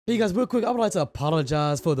Hey guys, real quick, I would like to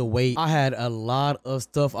apologize for the wait. I had a lot of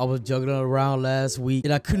stuff I was juggling around last week,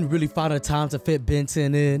 and I couldn't really find a time to fit Ben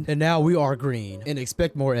 10 in. And now we are green, and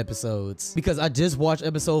expect more episodes. Because I just watched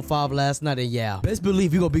episode 5 last night, and yeah, best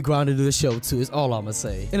believe you're gonna be grinding to the show too, is all I'm gonna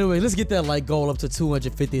say. Anyway, let's get that like goal up to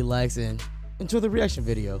 250 likes and enjoy the reaction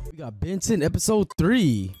video. We got Ben 10 episode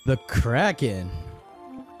 3, the Krakken.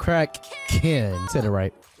 Krakken. Said it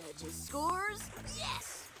right.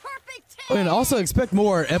 And also expect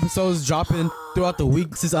more episodes dropping throughout the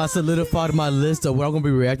week since I solidified my list of what I'm gonna be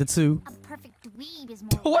reacting to. A perfect dweeb is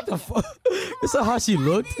more What the fuck? Is that how she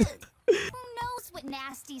looked? Who knows what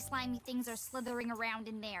nasty, slimy things are slithering around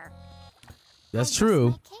in there? That's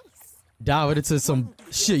true. Dive into some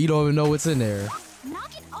shit you don't even know what's in there.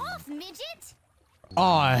 Knock it off, midget!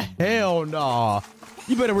 Oh hell nah.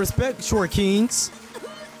 You better respect short kings.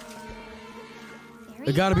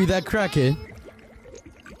 It gotta be that Kraken.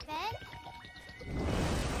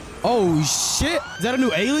 Oh shit! Is that a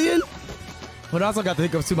new alien? Well, also got the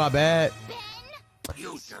hiccups too, my bad.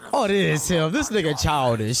 Oh, it is him. This nigga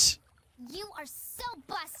childish. You are so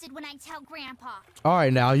busted when I tell Grandpa.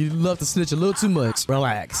 Alright now, you love to snitch a little too much.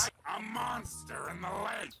 Relax. A monster in the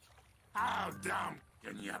lake. How dumb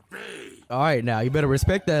can you be? Alright now, you better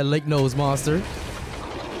respect that lake nose monster.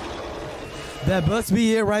 That must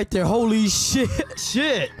be it right there. Holy shit.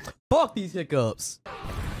 Shit. Fuck these hiccups.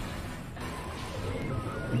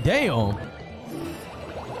 Damn.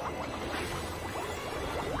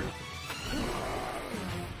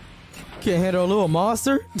 Can't handle a little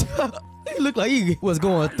monster? He looked like he was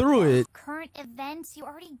going through it. Current events, you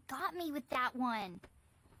already got me with that one.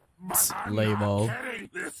 Lame-o.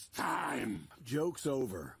 This time. Joke's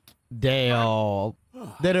over. Damn.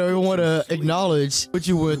 They don't even want to acknowledge what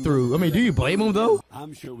you went through. I mean, do you blame him though?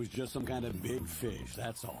 I'm sure it was just some kind of big fish,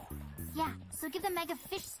 that's all. Yeah, so give the mega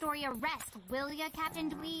fish story a rest, will ya, Captain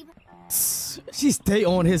Dweeb? She stay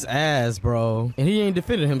on his ass, bro. And he ain't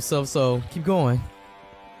defending himself, so keep going.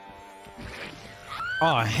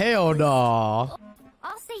 Oh, hell no.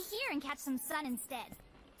 I'll stay here and catch some sun instead.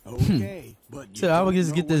 Okay, but you So I will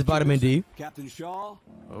just get this vitamin D. Captain Shaw?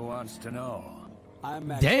 Who wants to know?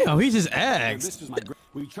 Damn, he just asked.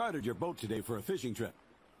 We chartered your boat today for a fishing trip.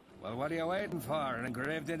 Well, what are you waiting for? An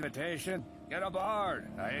engraved invitation? Get aboard.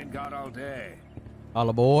 I ain't got all day. All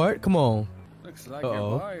aboard? Come on. Looks like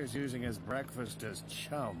your boy is using his breakfast as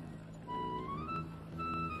chum.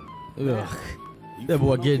 Ugh. That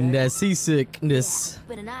boy getting that seasickness.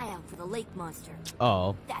 Keep an eye out for the lake monster.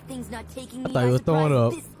 Oh. That thing's not taking I me thought you were throwing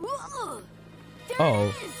up.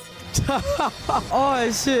 Oh.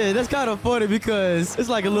 Oh shit, that's kind of funny because it's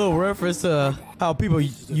like a little reference to how people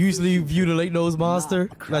usually view the lake nose monster.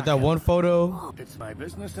 Like that one photo. It's my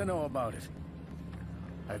business to know about it.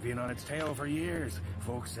 I've been on its tail for years.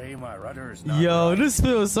 Folks say my rudder's not Yo, right. this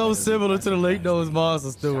feels so similar to the lake nose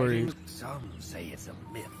monster story. Some say it's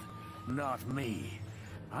a myth. Not me.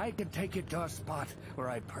 I could take it to a spot where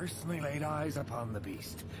I personally laid eyes upon the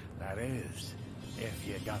beast. That is, if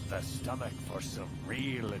you got the stomach for some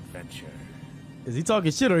real adventure. Is he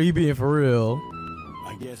talking shit or he being for real?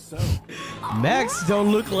 I guess so. Max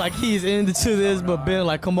don't look like he's into this, but Ben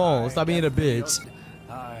like, come on, stop being a bitch.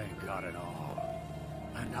 I got it all.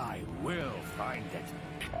 And I will find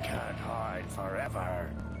it. Can't hide forever.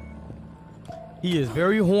 He is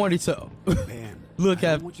very horny to Man, look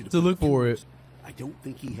for it. I don't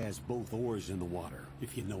think he has both oars in the water,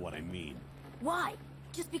 if you know what I mean. Why?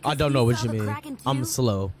 Just because I don't know you what saw you the mean. Kraken too? I'm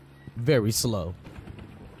slow. Very slow.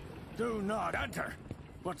 Do not enter.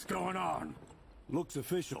 What's going on? Looks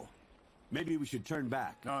official. Maybe we should turn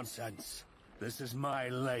back. Nonsense. This is my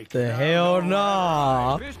lake. The hell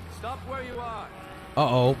nah. Stop where you are.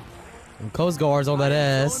 Uh-oh. Some Coast Guards on that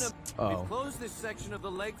ass. We've closed this section of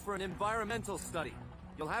the lake for an environmental study.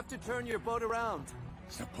 You'll have to turn your boat around.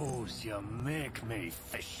 Suppose you make me,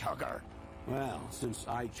 fish hugger. Well, since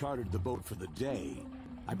I chartered the boat for the day,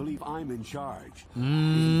 I believe I'm in charge.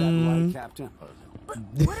 Isn't that right, Captain? But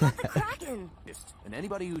what about the Kraken? And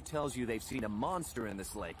anybody who tells you they've seen a monster in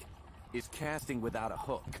this lake is casting without a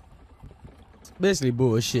hook. Basically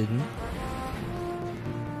bullshitting.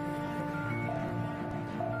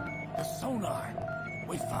 The sonar.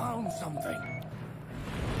 We found something.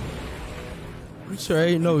 You sure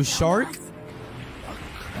ain't no shark?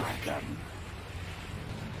 Kraken.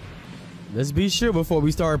 Let's be sure before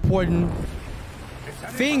we start pointing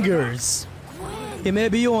fingers. He may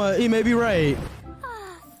be right.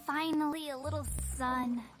 Finally, a little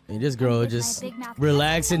sun. And this girl just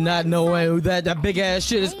relaxing, not knowing who that big ass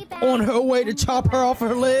shit is on her way to chop her off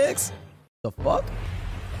her legs. The fuck?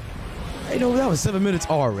 I know that was 7 minutes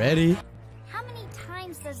already. How many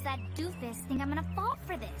times does does that doofus think I'm gonna fall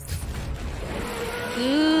for this?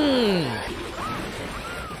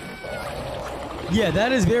 Yeah,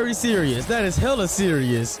 that is very serious. That is hella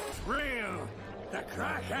serious. Real! The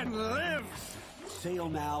Kraken lives! Sail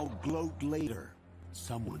now, gloat later.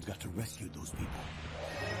 Someone's got to rescue those people.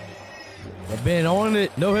 I've been on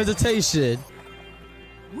it, no hesitation.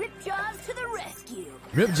 Ripjaws to the rescue.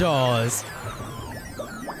 Rip Jaws.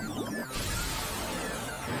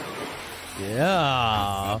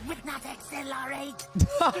 Yeah. Would not accelerate.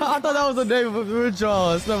 I thought that was the name of Rip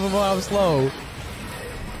Jaws. Never mind, I'm slow.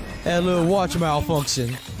 Had a little watch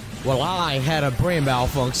malfunction. Well, I had a brain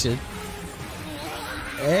malfunction.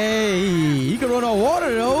 Hey, you can run on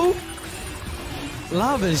water though.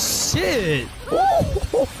 Lava as shit.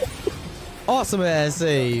 Woo. Awesome ass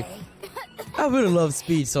save. I really love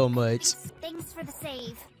Speed so much. Thanks for the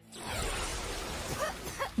save.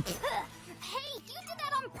 Hey, you did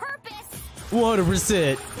that on purpose.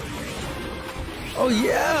 100%. Oh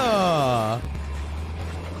yeah.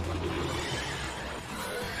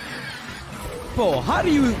 Bro, how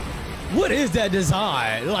do you? What is that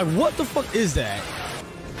design? Like, what the fuck is that?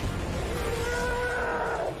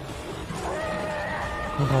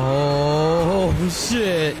 Oh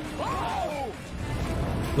shit.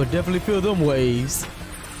 But definitely feel them waves.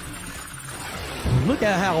 Look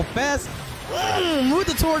at how fast. With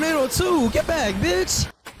the tornado too. Get back, bitch.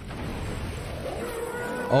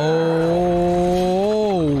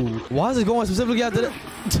 Oh. Why is it going specifically after that?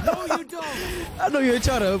 No, you don't. I know you ain't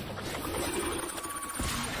trying to.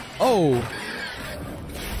 Oh.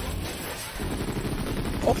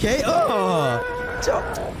 Okay. That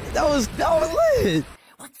was lit.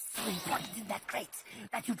 What's so important in that crate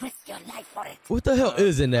that you'd risk your life for it? What the hell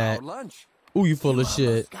is in that? Our lunch. Ooh, you full of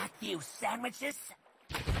shit. Got you sandwiches?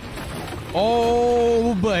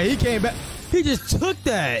 Oh, but he came back. He just took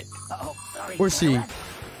that. Oh, sorry. Where's she? Almost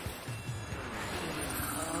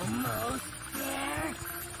there.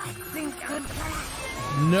 I think I'm back.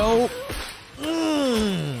 Nope.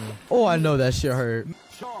 Oh, I know that shit hurt.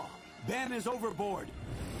 Shaw, Ben is overboard.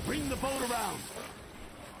 Bring the boat around.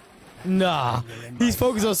 Nah, he's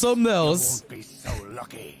focused on something else. Won't be so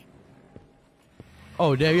lucky.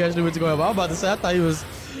 Oh, damn, he actually went to go. I'm about to say, I thought he was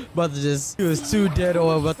about to just, he was too dead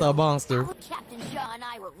or about the monster. Captain Shaw and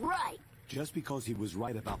I were right. Just because he was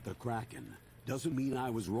right about the Kraken doesn't mean I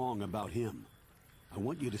was wrong about him. I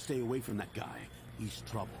want you to stay away from that guy. He's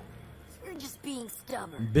trouble. You're just being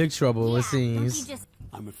stubborn. Big trouble, it Don't you seems. just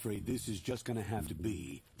I'm afraid this is just gonna have to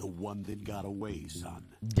be the one that got away, son.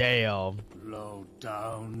 Damn. Low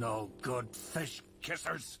down, no good fish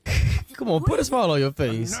kissers. Come on, put a smile on your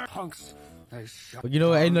face. Punks. They shut But you know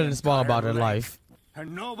what? Ain't down nothing to smile about in entire lake. life.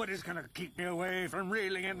 And nobody's gonna keep me away from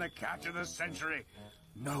reeling in the catch of the century.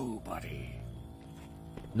 Nobody.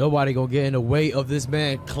 Nobody gonna get in the way of this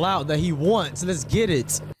man clout that he wants. Let's get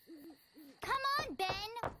it. come on, Ben.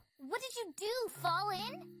 What did you do? Fall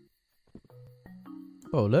in?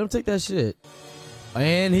 Oh, let him take that shit.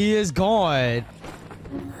 And he is gone.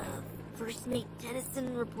 First Mate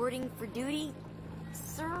Tennyson reporting for duty,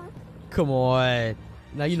 sir. Come on.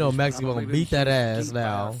 Now you know Max Probably gonna been beat that used ass deep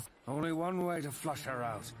now. bath. Only one way to flush her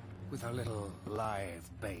out, with a little live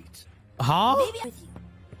bait. Huh? Maybe I'm with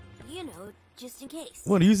you. You know, just in case.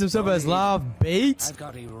 Want to use himself as live bait? I've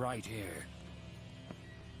got him right here.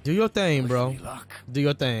 Do your thing, bro. Wish me luck. Do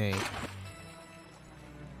your thing.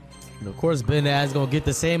 And of course, Ben ass gonna get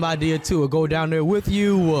the same idea too. Go down there with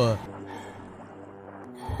you.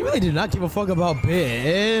 You really did not give a fuck about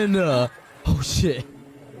Ben. Oh shit.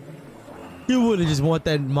 You would've just want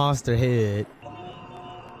that monster head.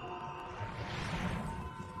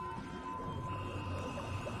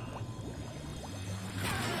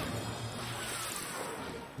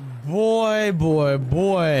 Boy, boy,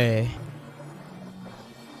 boy.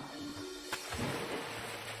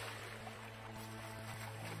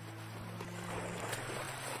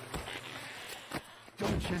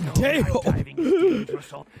 Don't you know Damn. skydiving is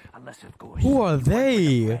dangerous unless it goes. Who are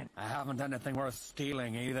they? I haven't anything worth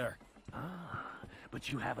stealing either.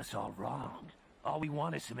 But you have us all wrong. All we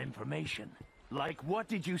want is some information. Like, what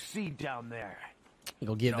did you see down there? You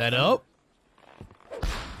gonna give that up?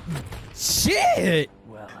 Shit!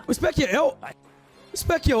 Well, Respect your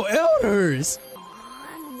elders.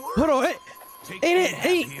 Hold on,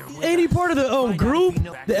 ain't he part of the group?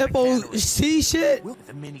 The FOC shit? with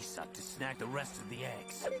the mini suck to snag the rest of the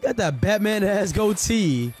eggs. You got that Batman ass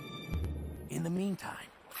goatee. In the meantime,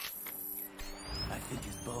 I think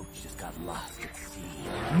his boat just got lost at sea.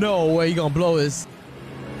 No way you gonna blow his.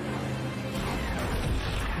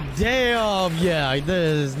 Damn, yeah,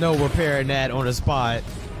 there's no repairing that on the spot.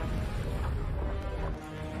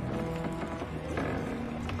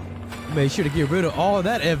 Make sure to get rid of all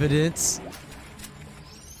that evidence.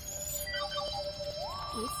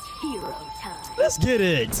 It's hero time. Let's get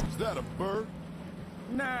it. Is that a bird?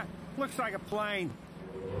 Nah, looks like a plane.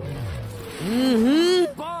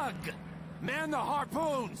 Mm-hmm. Bug! Man the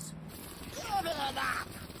harpoons!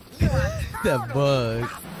 That bug.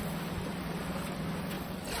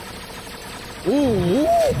 Ooh.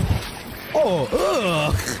 Oh,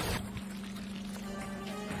 ugh.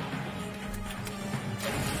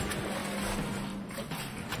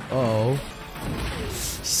 Oh.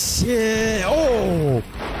 Shit. Oh.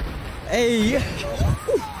 Hey.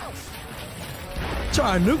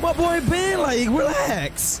 Trying to nuke my boy Ben? Like,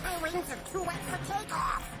 relax.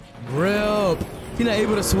 Rip. He not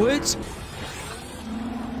able to switch?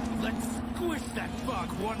 Let's squish that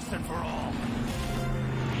bug once and for all.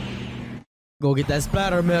 Go get that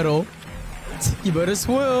splatter metal. You better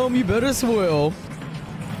swim. You better swim.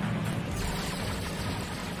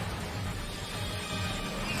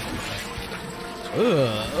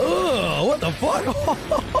 What the fuck?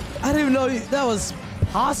 I didn't even know that was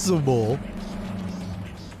possible.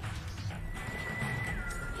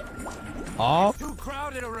 Oh. Too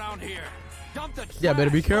crowded around here. Dump the Yeah, better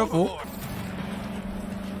be trash careful. overboard.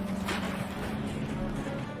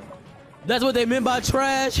 That's what they meant by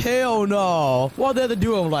trash? Hell no. Why'd they have to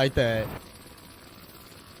do him like that?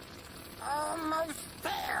 Almost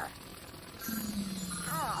there.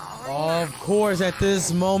 Of course, at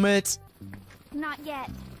this moment. Not yet.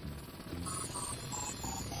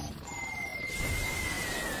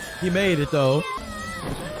 He made it though.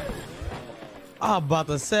 I'm about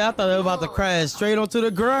to say, I thought they were about to crash straight onto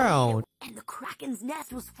the ground. And the Kraken's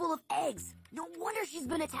nest was full of eggs. No wonder she's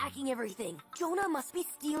been attacking everything. Jonah must be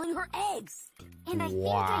stealing her eggs. And I think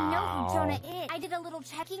I know who Jonah is. I did a little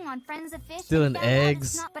checking on Friends of Fish. Stealing and found out eggs?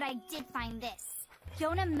 it's not, but I did find this.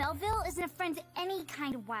 Jonah Melville isn't a friend to any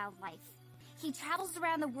kind of wildlife. He travels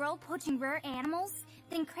around the world poaching rare animals,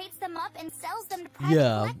 then crates them up and sells them to private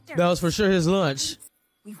collectors. That was for sure his lunch.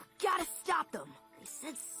 We've got to stop them. They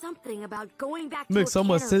said something about going back to Makes so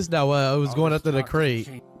much sense now while I was going after the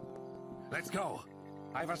crate. Let's go.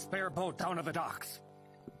 I have a spare boat down at the docks.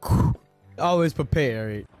 Always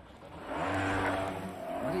prepared.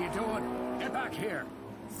 What are you doing? Get back here.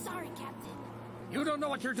 Sorry, Captain. You don't know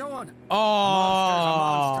what you're doing. Oh, Monster's a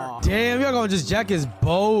monster. damn, y'all gonna just jack his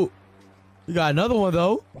boat. You got another one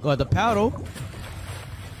though. Got the paddle.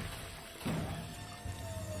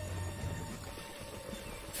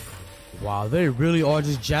 Wow, they really are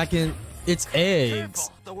just jacking its eggs.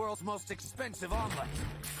 Careful, the world's most expensive omelet.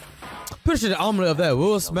 Pretty sure the omelet of that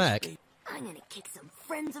will smack. I'm gonna kick some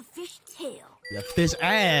Friends of Fish tail. The fish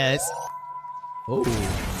ass. Oh.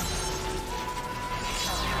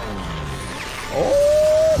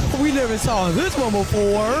 Oh, we never saw this one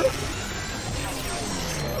before.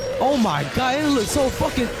 Oh my god, it looks so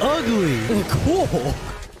fucking ugly. Cool.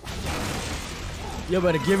 You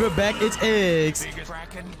better give it back its eggs. Bigger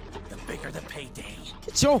Kraken, the bigger the payday.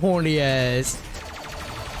 Get your horny ass.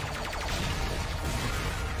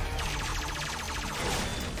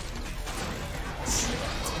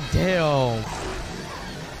 Damn.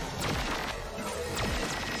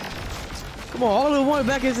 Come on, all it wanted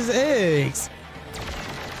back is his eggs.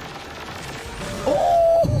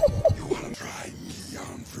 Oh! You wanna try me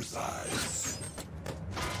on for size?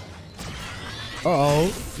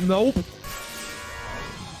 Uh-oh. Nope.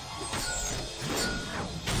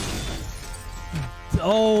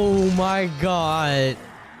 Oh my god.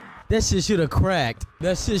 That shit should have cracked.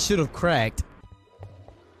 That shit should have cracked.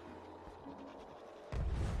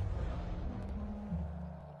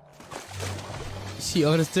 She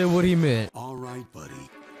understood what he meant. All right, buddy.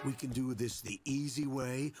 We can do this the easy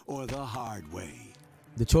way or the hard way.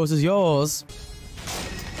 The choice is yours.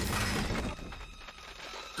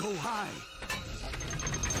 Go high.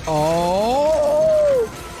 Oh!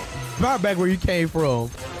 Right back where you came from.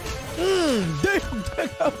 Damn,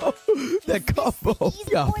 that combo. He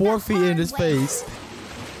got 4 feet in his face.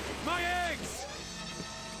 My eggs!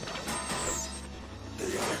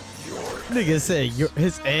 Nigga said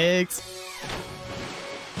his eggs.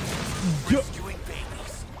 Rescuing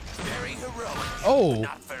babies. Very heroic. Oh.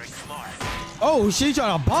 Not very smart. Oh, she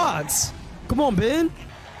trying to box. Come on, Ben.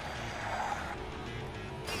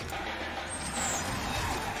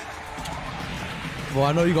 Well,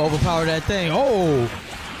 I know you gonna overpower that thing. Oh.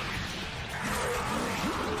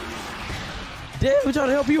 Damn, we're trying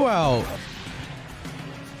to help you out.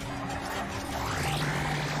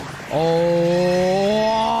 Oh.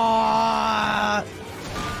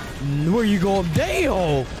 Where you going?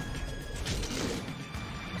 Damn.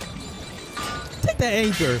 Take that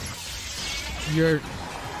anchor.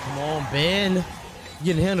 Come on, Ben.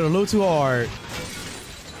 Getting handled a little too hard.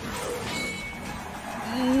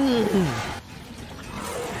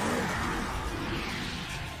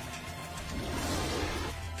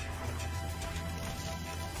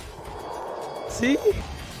 See?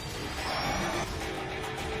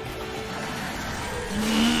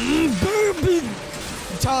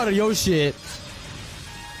 I'm tired of your shit.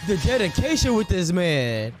 The dedication with this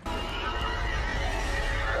man.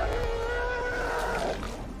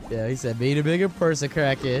 Yeah, he said, be the bigger person,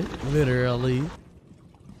 Krakken. Literally.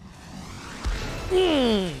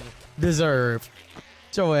 Deserve.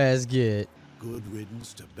 Your ass get. Good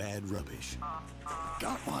riddance to bad rubbish.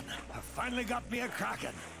 Got one. I finally got me a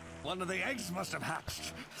Kraken. One of the eggs must have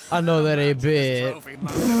hatched. I know that ain't bad.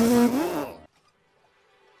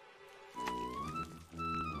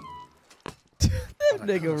 That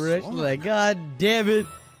nigga Rich like, God damn it.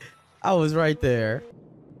 I was right there.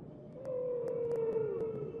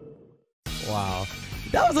 Wow.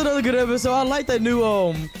 That was another good episode. I like that new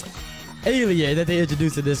alien that they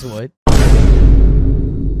introduced in this one.